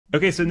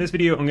Okay, so in this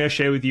video, I'm going to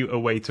share with you a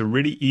way to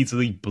really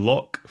easily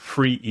block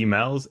free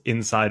emails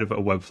inside of a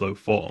Webflow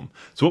form.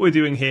 So what we're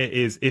doing here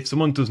is if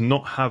someone does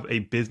not have a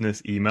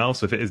business email,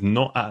 so if it is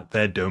not at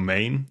their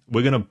domain,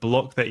 we're going to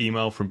block their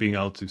email from being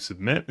able to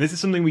submit. This is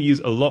something we use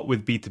a lot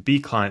with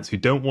B2B clients who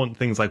don't want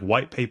things like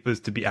white papers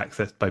to be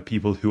accessed by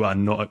people who are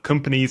not at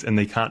companies and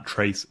they can't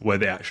trace where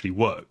they actually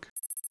work.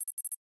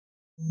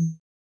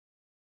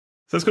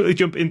 So let's quickly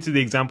jump into the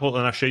example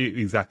and I'll show you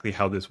exactly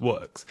how this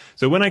works.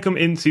 So when I come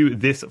into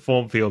this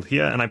form field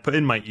here and I put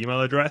in my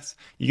email address,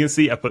 you can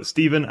see I put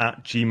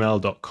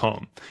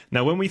steven@gmail.com.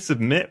 Now, when we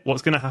submit,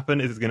 what's going to happen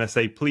is it's going to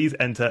say, please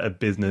enter a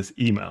business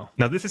email.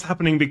 Now, this is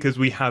happening because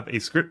we have a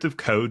script of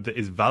code that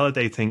is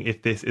validating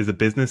if this is a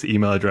business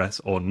email address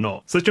or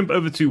not. So let's jump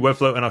over to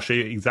Webflow and I'll show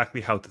you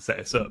exactly how to set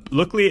this up.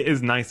 Luckily, it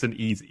is nice and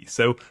easy.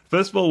 So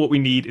first of all, what we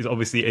need is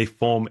obviously a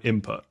form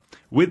input.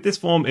 With this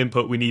form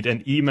input, we need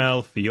an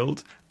email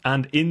field.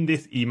 And in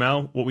this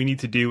email, what we need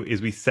to do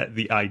is we set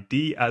the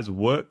ID as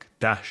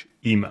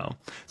work-email.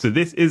 So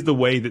this is the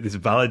way that this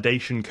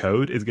validation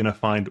code is going to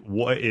find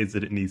what it is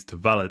that it needs to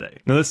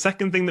validate. Now, the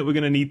second thing that we're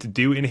going to need to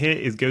do in here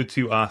is go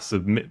to our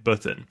submit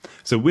button.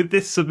 So with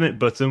this submit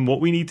button, what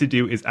we need to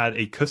do is add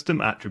a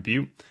custom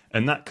attribute.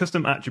 And that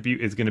custom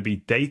attribute is going to be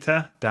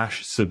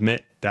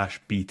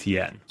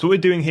data-submit-btn. So what we're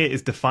doing here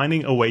is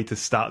defining a way to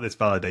start this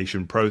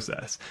validation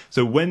process.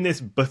 So when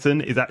this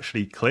button is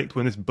actually clicked,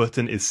 when this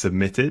button is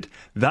submitted,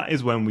 that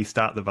is when we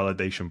start the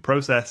validation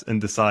process and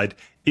decide,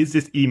 is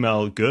this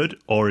email good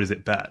or is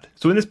it bad?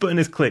 So when this button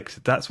is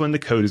clicked, that's when the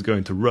code is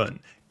going to run.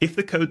 If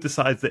the code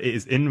decides that it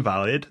is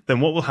invalid,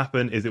 then what will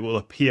happen is it will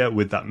appear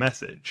with that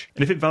message.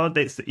 And if it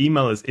validates the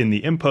email as in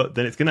the input,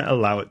 then it's going to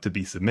allow it to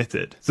be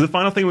submitted. So the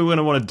final thing we're going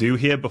to want to do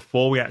here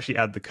before we actually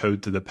add the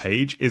code to the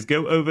page is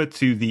go over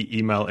to the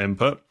email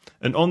input.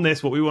 And on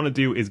this, what we want to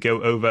do is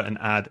go over and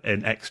add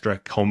an extra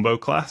combo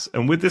class.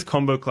 And with this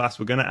combo class,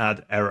 we're going to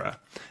add error.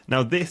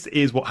 Now, this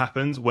is what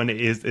happens when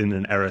it is in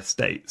an error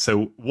state.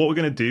 So what we're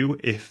going to do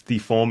if the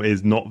form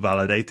is not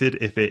validated,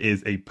 if it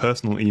is a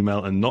personal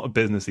email and not a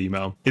business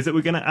email, is that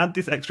we're going to add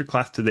this extra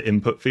class to the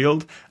input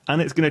field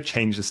and it's going to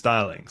change the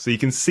styling. So you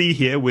can see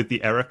here with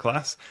the error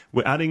class,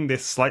 we're adding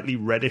this slightly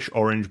reddish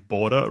orange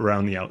border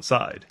around the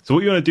outside. So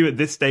what you want to do at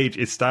this stage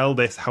is style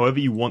this however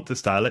you want to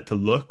style it to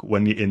look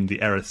when you're in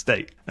the error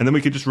state. And then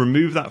we could just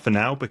remove that for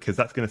now because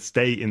that's going to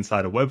stay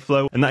inside of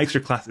Webflow and that extra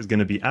class is going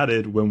to be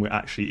added when we're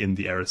actually in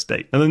the error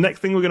state. Now the next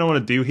thing we're going to want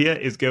to do here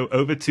is go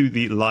over to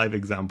the live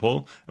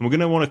example and we're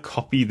going to want to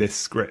copy this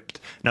script.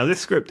 Now this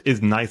script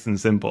is nice and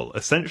simple.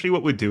 Essentially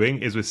what we're doing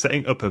is we're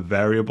setting up a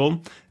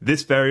variable.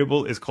 This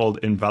variable is called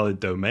invalid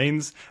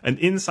domains and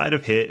inside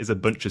of here is a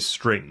bunch of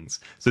strings.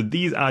 So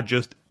these are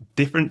just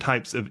different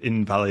types of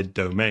invalid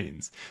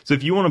domains. So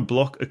if you want to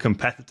block a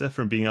competitor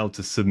from being able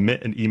to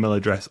submit an email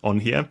address on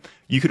here,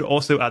 you could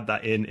also add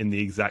that in the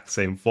exact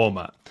same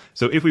format.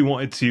 So if we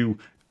wanted to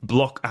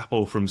block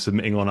Apple from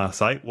submitting on our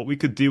site, what we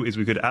could do is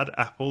we could add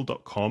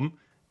apple.com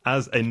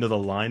as another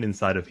line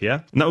inside of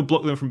here, and that would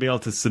block them from being able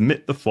to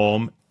submit the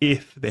form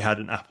if they had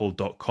an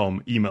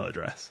apple.com email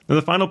address. Now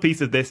the final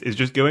piece of this is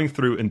just going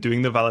through and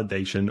doing the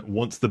validation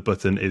once the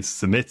button is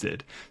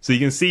submitted. So you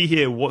can see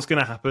here what's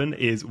going to happen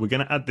is we're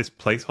going to add this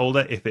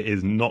placeholder if it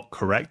is not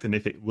correct and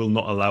if it will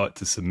not allow it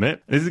to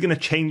submit. And this is going to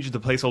change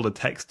the placeholder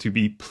text to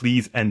be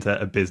please enter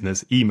a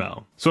business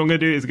email. So what I'm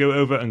going to do is go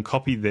over and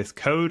copy this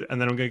code and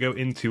then I'm going to go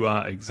into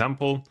our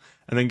example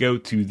and then go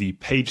to the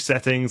page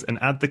settings and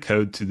add the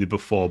code to the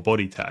before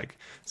body tag.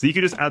 So you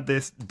could just add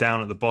this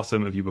down at the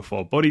bottom of your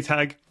before body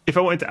tag. If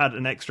I wanted to add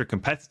an extra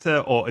competitor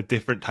or a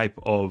different type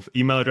of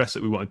email address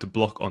that we wanted to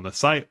block on the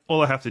site,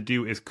 all I have to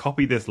do is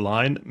copy this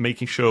line,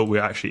 making sure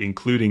we're actually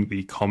including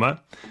the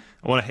comma.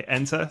 I want to hit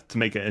enter to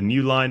make it a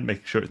new line,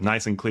 making sure it's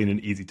nice and clean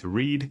and easy to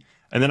read.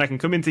 And then I can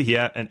come into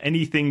here and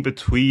anything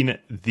between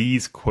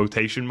these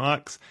quotation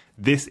marks,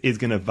 this is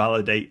going to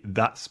validate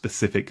that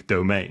specific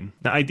domain.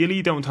 Now, ideally,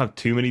 you don't have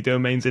too many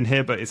domains in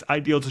here, but it's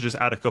ideal to just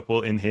add a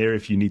couple in here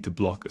if you need to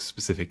block a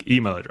specific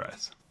email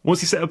address.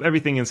 Once you set up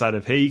everything inside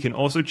of here, you can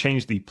also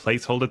change the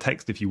placeholder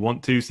text if you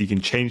want to. So you can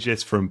change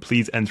this from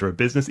please enter a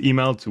business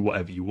email to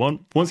whatever you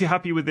want. Once you're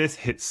happy with this,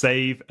 hit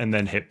save and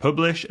then hit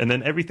publish. And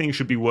then everything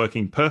should be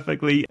working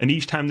perfectly. And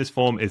each time this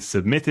form is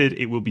submitted,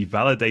 it will be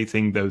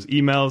validating those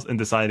emails and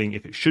deciding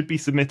if it should be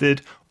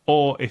submitted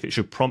or if it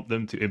should prompt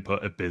them to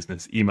input a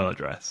business email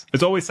address.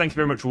 As always, thank you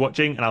very much for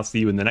watching and I'll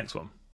see you in the next one.